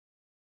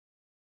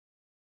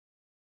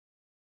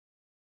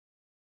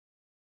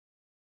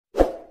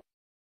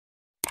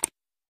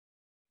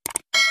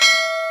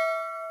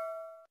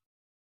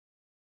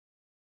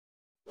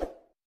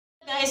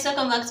Guys,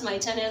 welcome back to my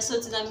channel.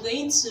 So today I'm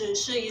going to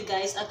show you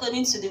guys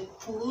according to the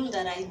poll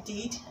that I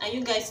did, and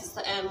you guys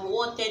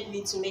wanted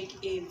me to make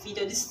a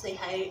video. This is a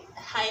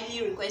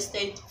highly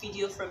requested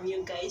video from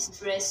you guys,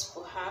 dress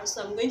for her.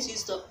 So I'm going to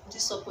use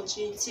this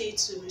opportunity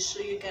to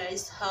show you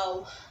guys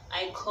how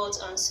I cut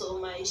and sew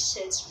my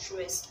shirt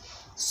dress.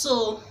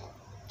 So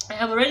I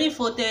have already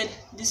folded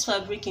this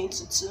fabric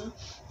into two.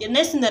 The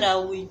next thing that I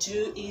will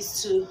do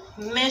is to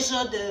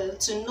measure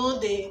to know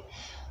the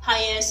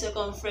higher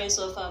circumference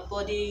of her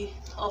body,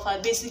 of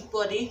her basic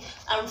body,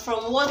 and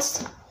from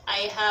what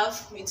I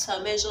have with her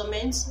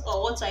measurement,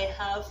 or what I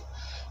have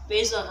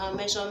based on her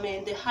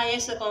measurement, the higher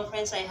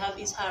circumference I have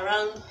is her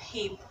round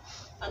hip,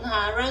 and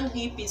her round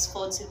hip is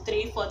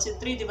 43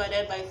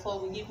 divided by 4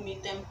 will give me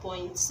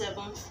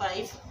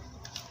 10.75.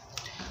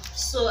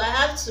 So I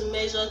have to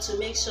measure to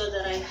make sure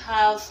that I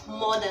have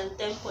more than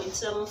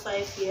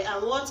 10.75 here,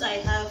 and what I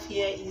have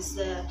here is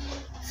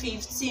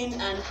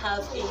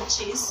 15.5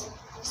 inches.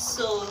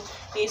 So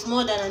it's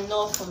more than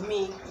enough for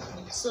me.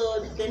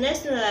 So the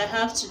next thing that I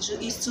have to do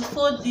is to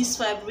fold this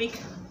fabric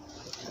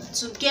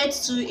to get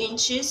 2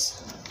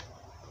 inches.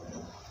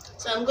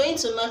 So I'm going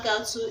to mark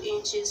out 2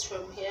 inches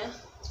from here.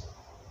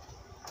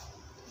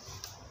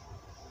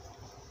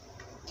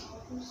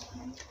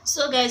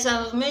 So guys,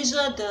 I've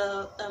measured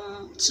the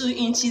 2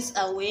 inches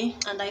away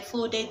and I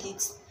folded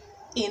it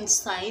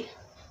inside.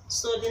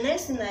 So the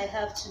next thing I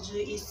have to do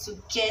is to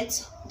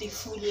get the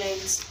full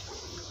length.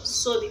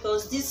 So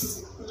because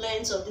this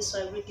length of this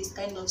fabric is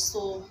kind of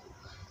so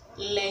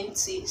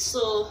lengthy,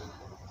 so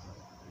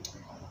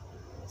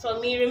for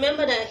me,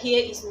 remember that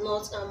here is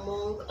not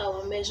among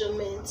our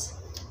measurements.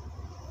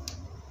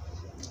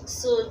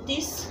 So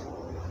this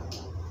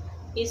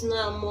is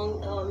not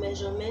among our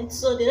measurements.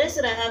 So the next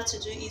thing I have to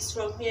do is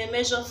from here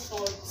measure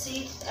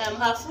 40.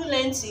 Her full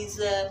length is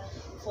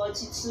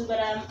 42, but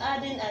I'm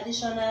adding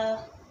additional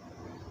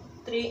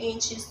 3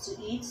 inches to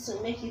it to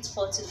make it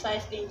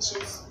 45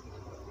 inches.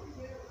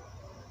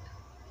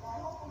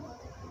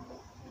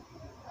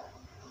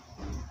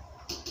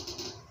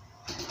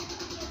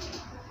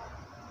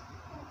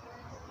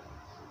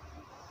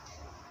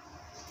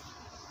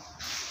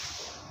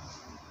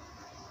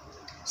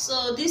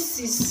 So this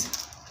is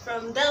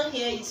from down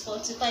here is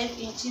 45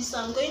 inches, so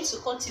I'm going to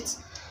cut it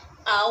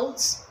out.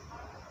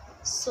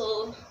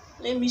 So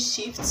let me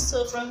shift.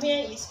 So from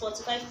here is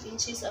 45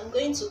 inches. I'm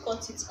going to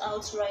cut it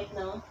out right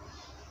now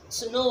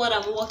to know what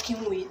I'm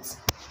working with.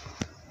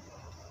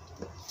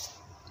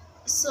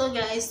 So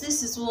guys,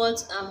 this is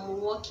what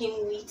I'm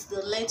working with,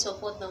 the length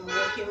of what I'm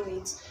working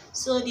with.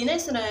 So the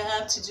next thing I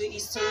have to do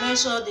is to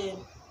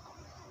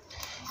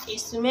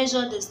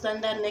measure the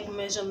standard neck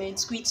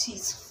measurement, which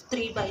is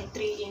 3 by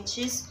 3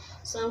 inches.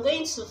 So I'm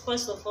going to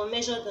first of all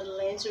measure the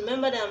length.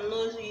 Remember that I'm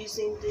not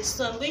using this,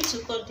 so I'm going to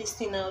cut this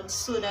thing out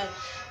so that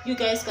you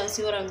guys can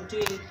see what I'm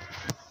doing.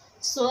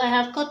 So I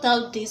have cut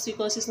out this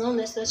because it's not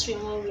necessary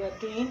in what we are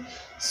doing.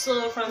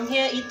 So from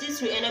here,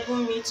 this will enable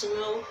me to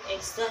know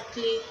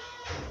exactly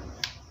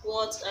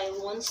what I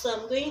want. So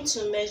I'm going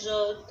to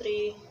measure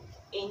 3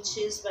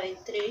 inches by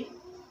 3.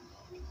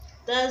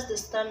 That's the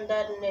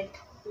standard neck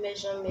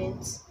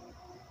measurement.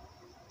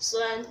 So,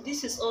 and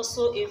this is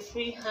also a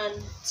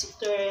freehand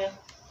tutorial,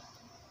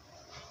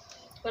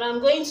 but I'm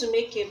going to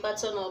make a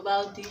pattern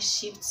about this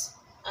shirt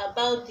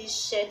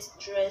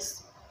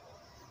dress,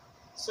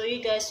 so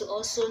you guys will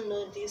also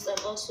know this and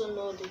also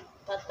know the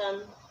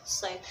pattern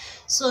side.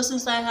 So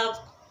since I have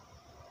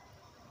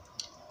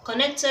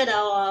connected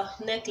our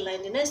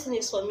neckline, the next thing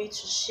is for me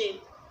to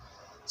shape.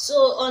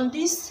 So on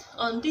this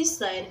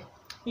side,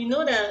 you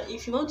know that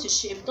if you want to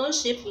shape, don't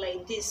shape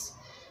like this,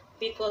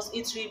 because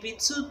it will be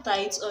too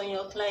tight on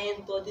your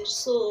client body.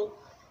 So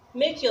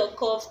make your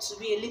curve to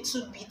be a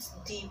little bit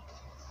deep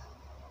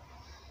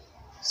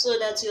so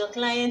that your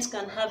client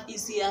can have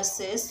easy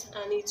access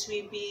and it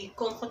will be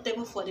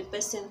comfortable for the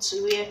person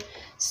to wear.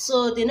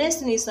 So the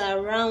next thing is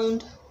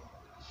around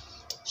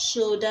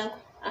shoulder.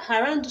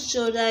 Around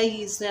shoulder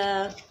is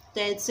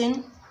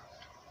 13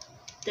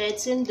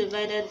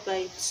 divided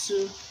by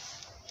 2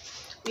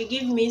 will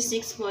give me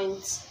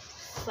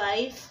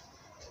 6.5,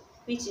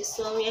 which is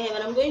somewhere here,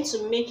 but I'm going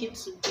to make it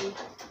to be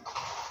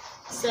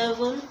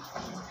 7.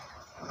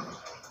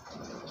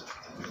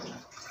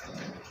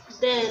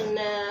 Then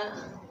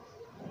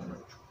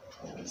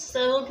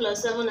 7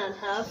 plus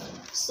 7.5.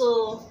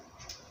 So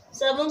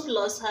 7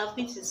 plus half,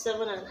 which is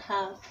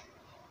 7.5.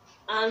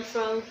 And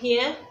from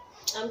here,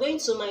 I'm going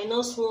to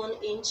minus 1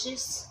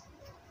 inches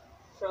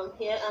from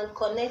here and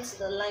connect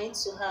the line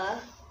to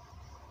her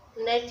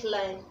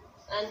neckline,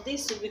 and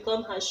this will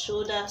become her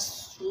shoulder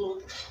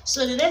slope.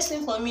 So the next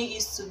thing for me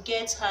is to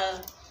get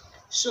her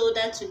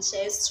shoulder to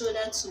chest,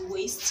 shoulder to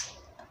waist,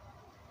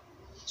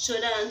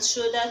 shoulder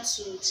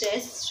to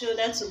chest,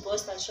 shoulder to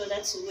bust, and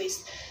shoulder to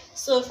waist.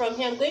 So from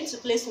here, I'm going to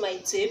place my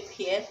tape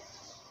here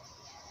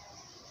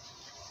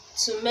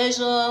to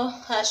measure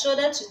her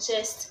shoulder to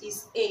chest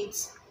is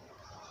 8.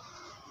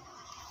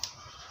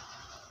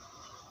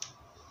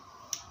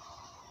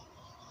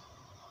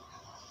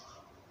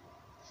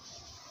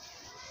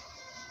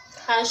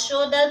 Her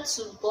shoulder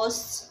to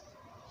bust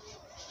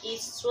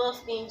is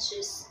 12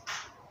 inches.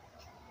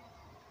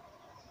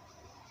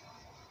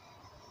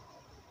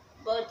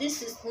 But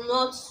this is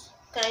not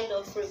kind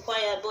of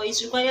required, but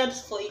it's required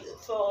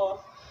for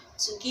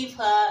to give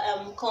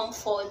her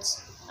comfort.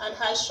 And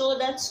her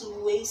shoulder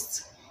to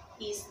waist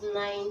is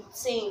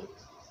 19.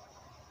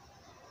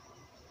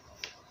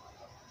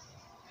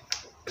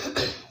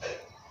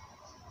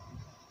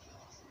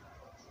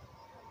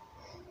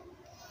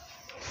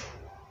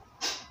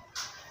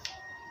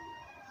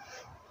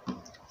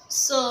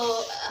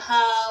 So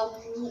her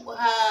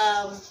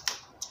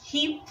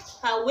hip,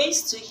 her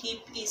waist to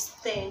hip is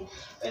 10.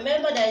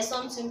 Remember, there is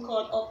something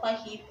called upper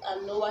hip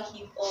and lower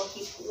hip, or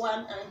hip 1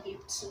 and hip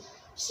 2.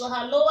 So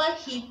her lower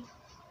hip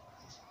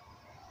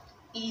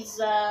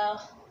is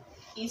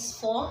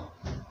 4.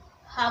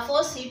 Her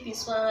first hip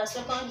is 1. Her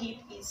second hip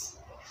is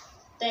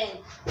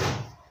 10.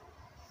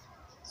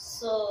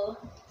 So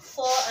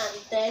 4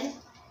 and 10.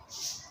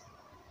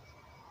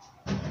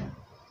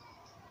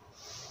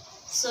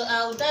 So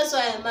that's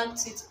why I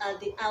marked it at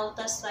the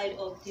outer side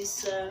of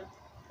this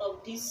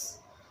of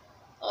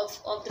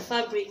the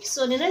fabric.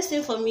 So the next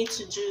thing for me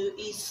to do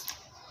is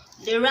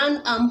the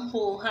round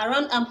armhole. Her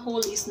round armhole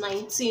is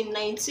 19.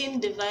 19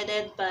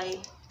 divided by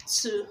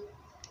 2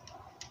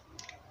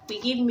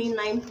 will give me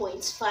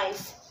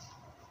 9.5.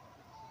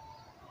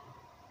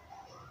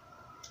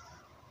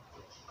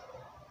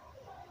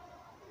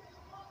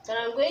 Then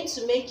I'm going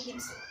to make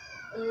it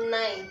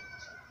 9.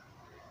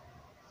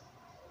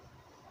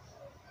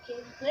 Okay,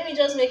 let me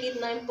just make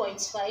it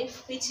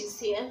 9.5, which is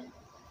here.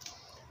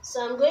 So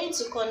I'm going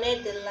to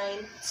connect the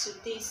line to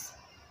this.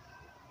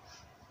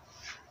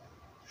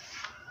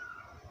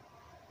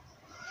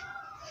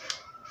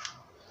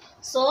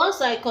 So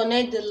once I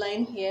connect the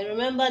line here,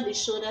 remember the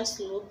shoulder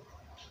slope,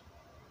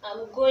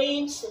 I'm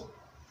going to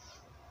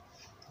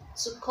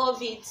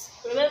curve it.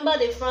 Remember,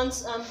 the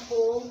front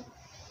armhole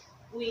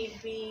will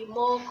be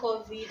more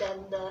curvy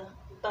than the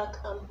back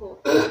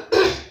armhole.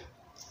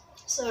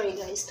 Sorry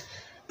guys.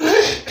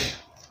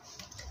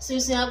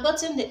 Since we have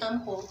gotten the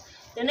armhole,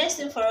 the next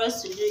thing for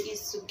us to do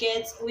is to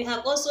get, we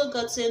have also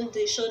gotten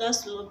the shoulder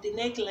slope, the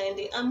neckline,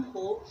 the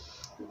armhole,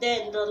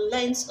 then the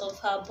length of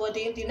her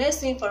body. The next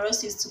thing for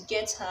us is to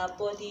get her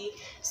body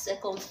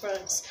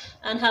circumference,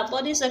 and her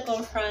body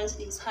circumference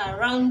is her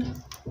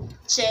round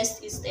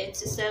chest is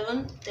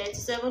 37.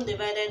 37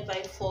 divided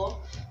by 4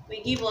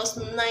 will give us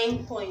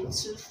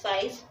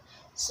 9.25.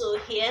 So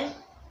here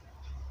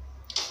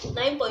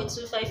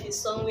 9.25 is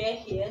somewhere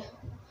here,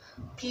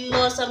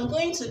 plus I'm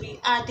going to be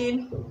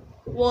adding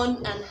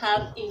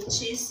 1.5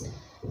 inches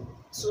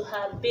to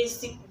her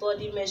basic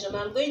body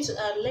measurement. I'm going to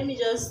add, let me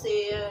just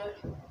say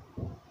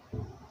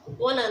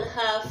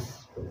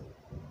 1.5.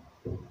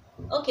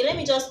 Okay, let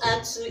me just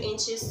add 2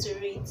 inches to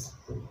it,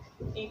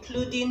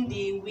 including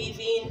the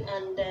weaving,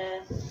 and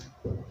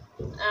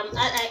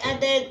I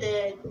added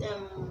the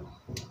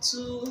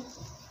 2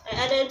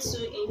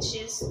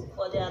 inches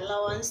for the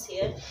allowance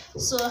here.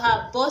 So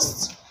her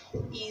bust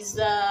is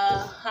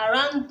her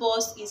round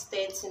bust is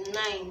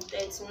 39.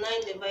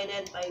 39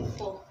 divided by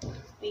 4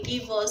 will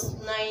give us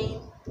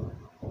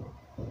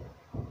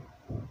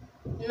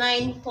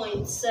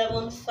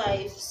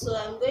 9.75. So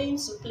I'm going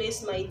to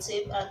place my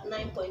tape at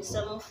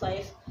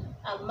 9.75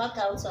 and mark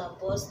out our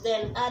bust,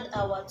 then add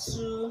our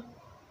 2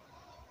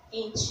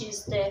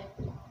 inches there.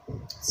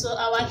 So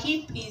our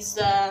hip is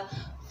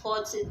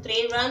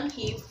 43, round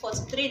hip.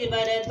 43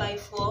 divided by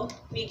 4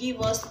 will give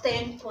us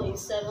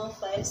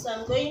 10.75. So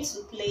I'm going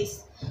to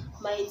place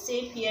my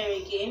tape here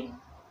again.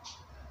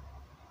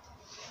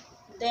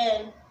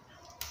 Then,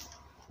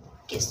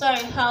 okay,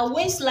 sorry, her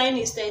waistline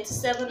is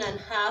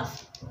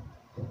 37.5.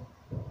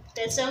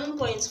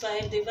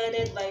 37.5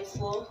 divided by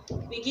 4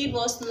 will give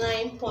us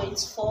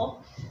 9.4.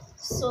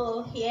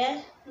 So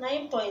here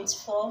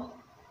 9.4.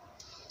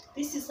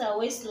 This is our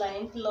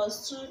waistline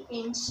plus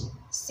 2-inch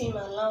seam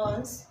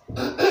allowance.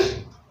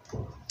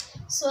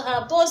 So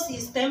her bust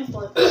is 10.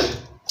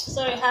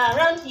 Sorry, her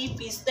round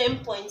hip is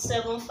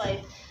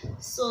 10.75.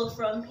 So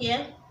from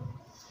here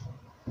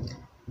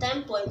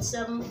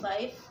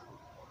 10.75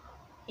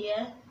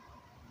 here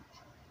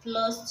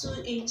plus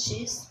 2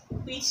 inches,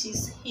 which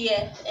is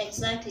here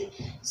exactly.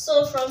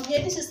 So from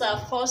here, this is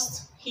our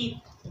first hip.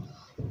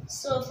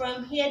 So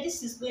from here,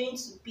 this is going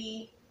to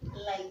be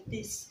like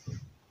this.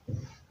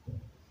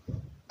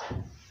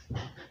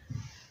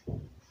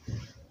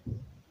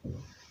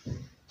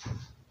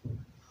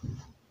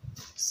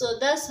 So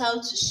that's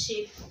how to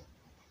shape.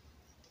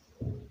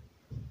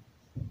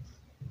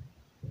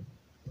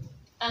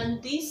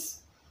 And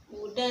this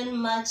will then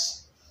match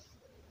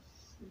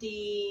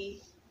the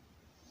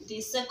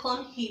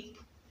second hip.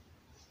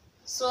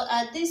 So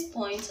at this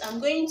point, I'm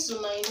going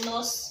to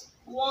minus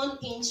 1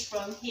 inch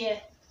from here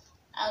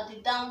at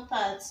the down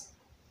part.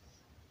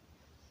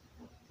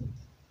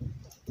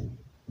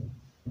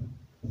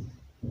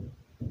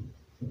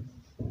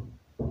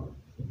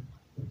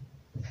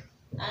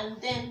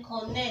 And then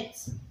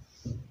connect.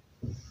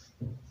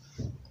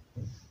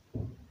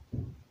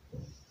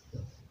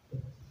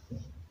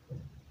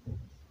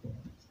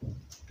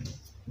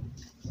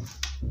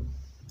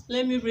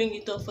 Let me bring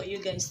it up for you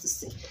guys to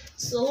see.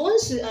 So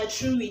once you are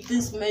through with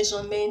this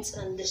measurements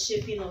and the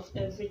shaping of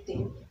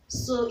everything,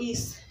 so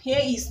here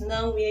is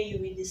now where you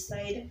will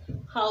decide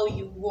how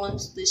you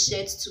want the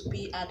shirt to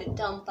be at the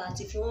down part.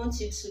 If you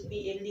want it to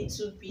be a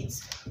little bit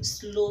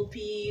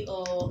slopey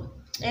or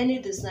any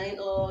design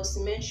or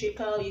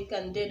symmetrical, you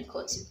can then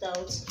cut it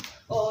out,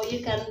 or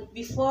you can,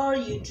 before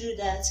you do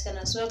that, you can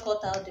as well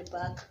cut out the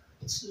back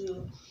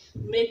to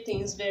make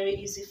things very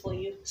easy for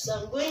you. So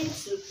I'm going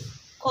to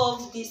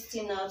curve this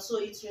thing out so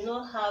it will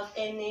not have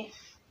any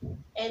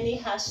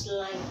harsh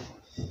line.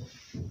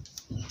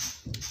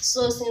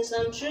 So since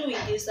I'm through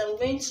with this, I'm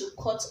going to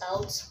cut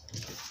out.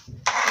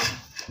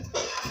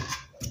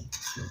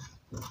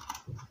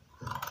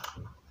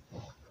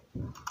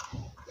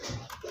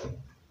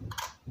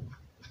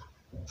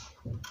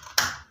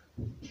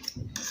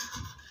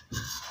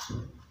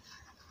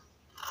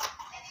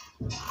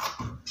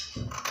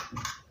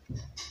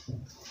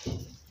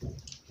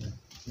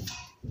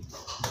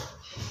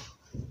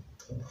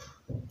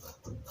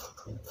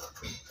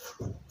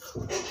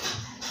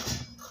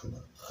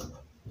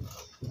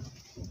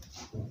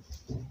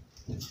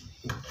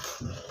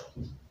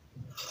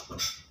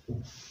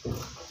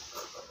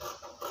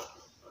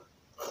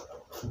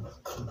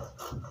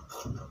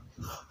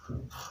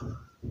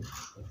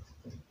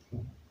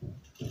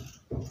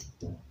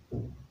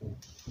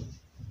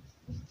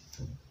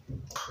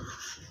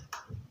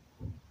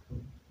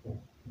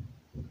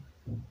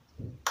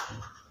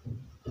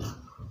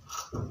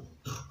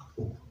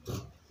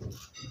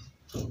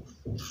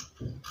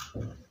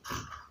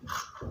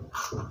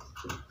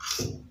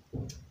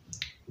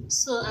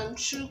 So I'm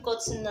through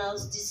cutting out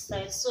this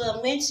side, so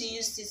I'm going to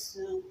use this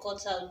to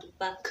cut out the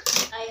back.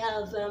 I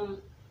have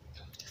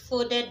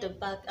folded the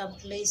back and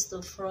placed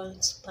the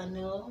front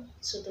panel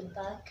to the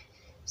back,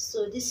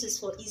 so this is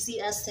for easy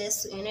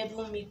access to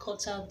enable me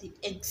cut out the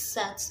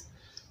exact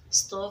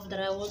stuff that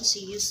I want to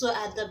use. So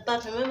at the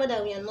back, remember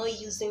that we are not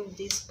using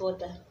this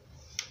border.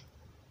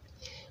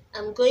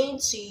 I'm going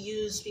to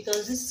use,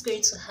 because this is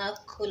going to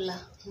have collar,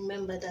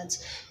 remember that.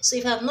 So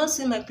if you have not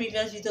seen my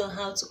previous video on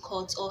how to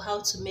cut or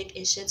how to make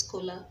a shirt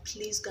collar,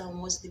 please go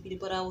and watch the video,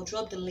 but I will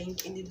drop the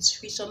link in the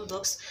description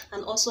box,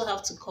 and also how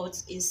to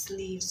cut a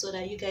sleeve so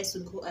that you guys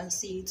will go and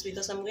see it,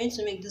 because I'm going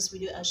to make this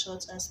video as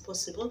short as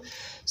possible.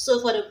 So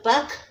for the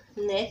back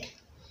neck,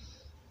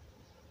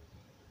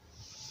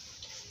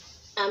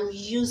 I'm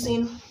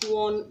using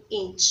 1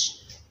 inch.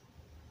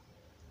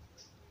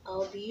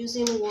 I'll be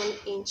using 1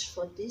 inch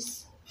for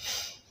this.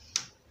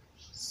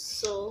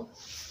 So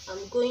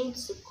I'm going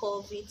to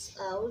curve it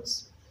out.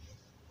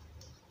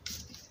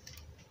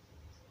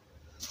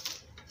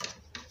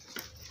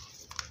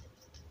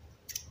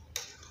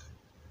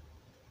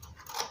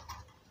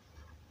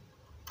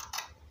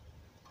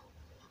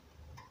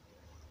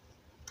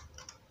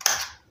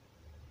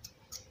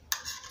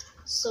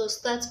 So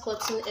start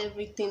cutting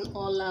everything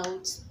all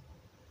out.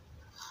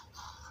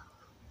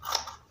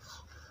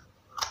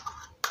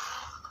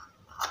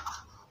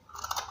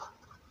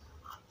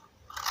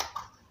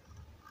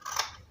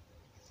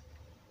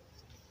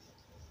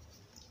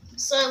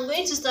 So I'm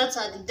going to start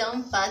at the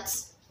down part.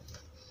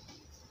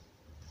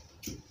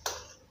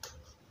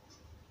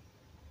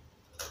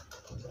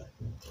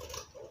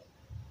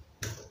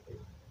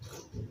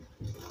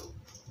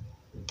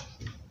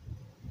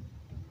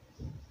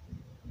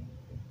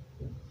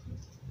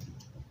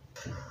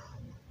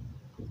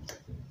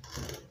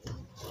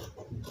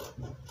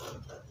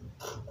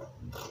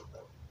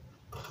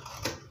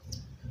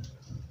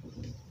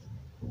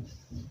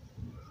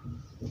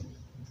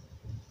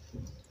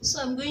 So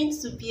I'm going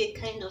to be a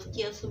kind of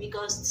careful,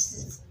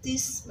 because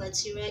this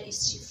material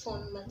is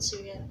chiffon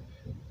material.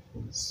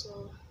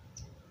 So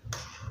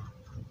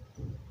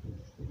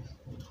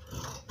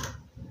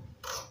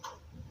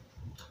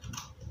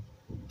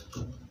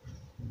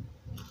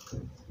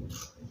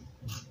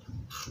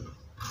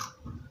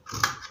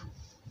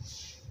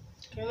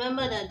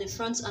remember that the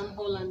front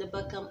armhole and the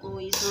back armhole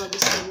is not the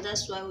same.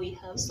 That's why we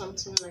have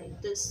something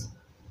like this.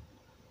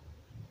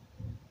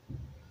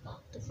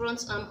 The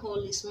front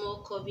armhole is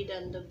more curvy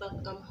than the back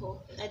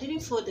armhole. I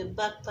didn't fold the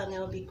back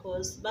panel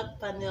because back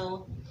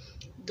panel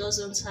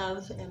doesn't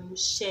have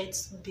shirt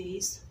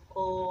base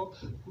or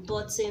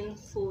button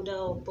folder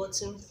or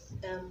button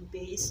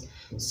base.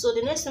 So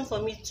the next thing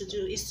for me to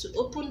do is to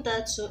open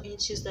that 2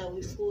 inches that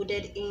we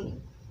folded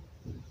in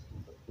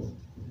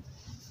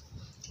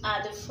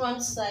at the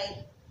front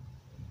side.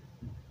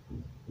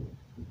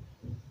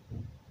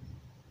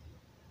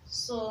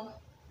 So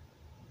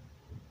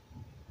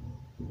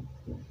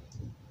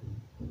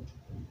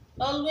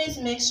always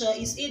make sure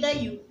it's either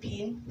you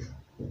pin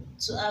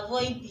to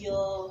avoid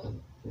your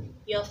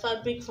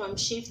fabric from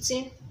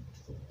shifting,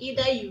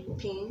 either you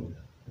pin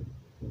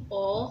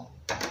or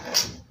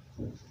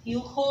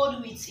you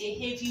hold with a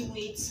heavy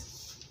weight.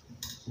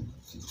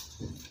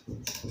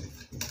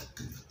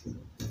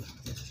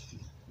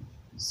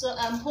 So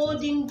I'm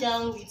holding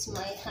down with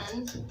my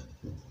hand.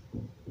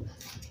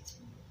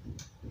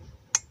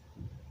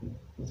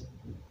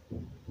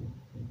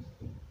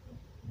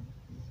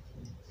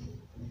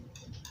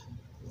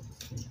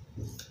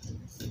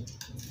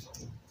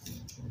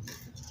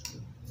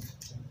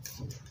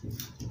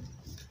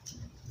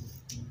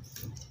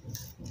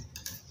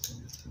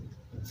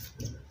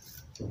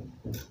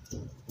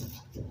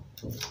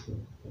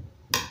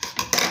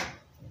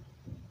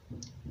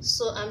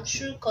 So I'm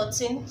through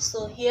cutting.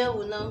 So here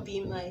will now be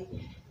my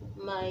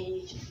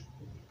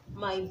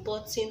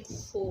button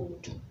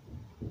fold.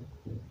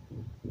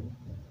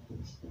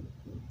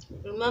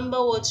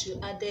 Remember, what you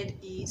added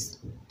is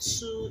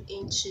 2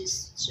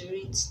 inches to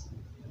it.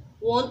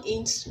 1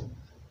 inch,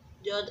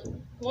 the other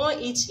 1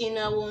 inch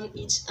inner, 1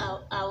 inch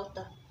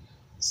outer.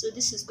 So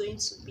this is going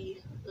to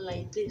be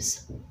like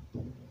this.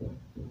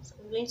 So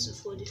I'm going to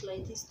fold it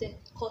like this, then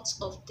cut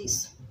off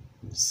this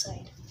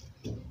side.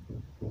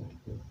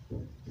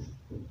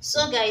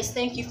 So guys,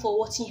 thank you for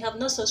watching. If you have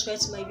not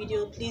subscribed to my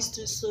video, please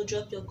do so.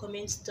 Drop your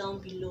comments down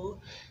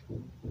below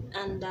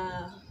and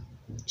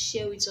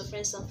share with your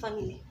friends and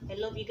family. I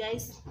love you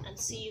guys, and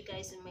see you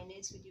guys in my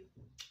next video.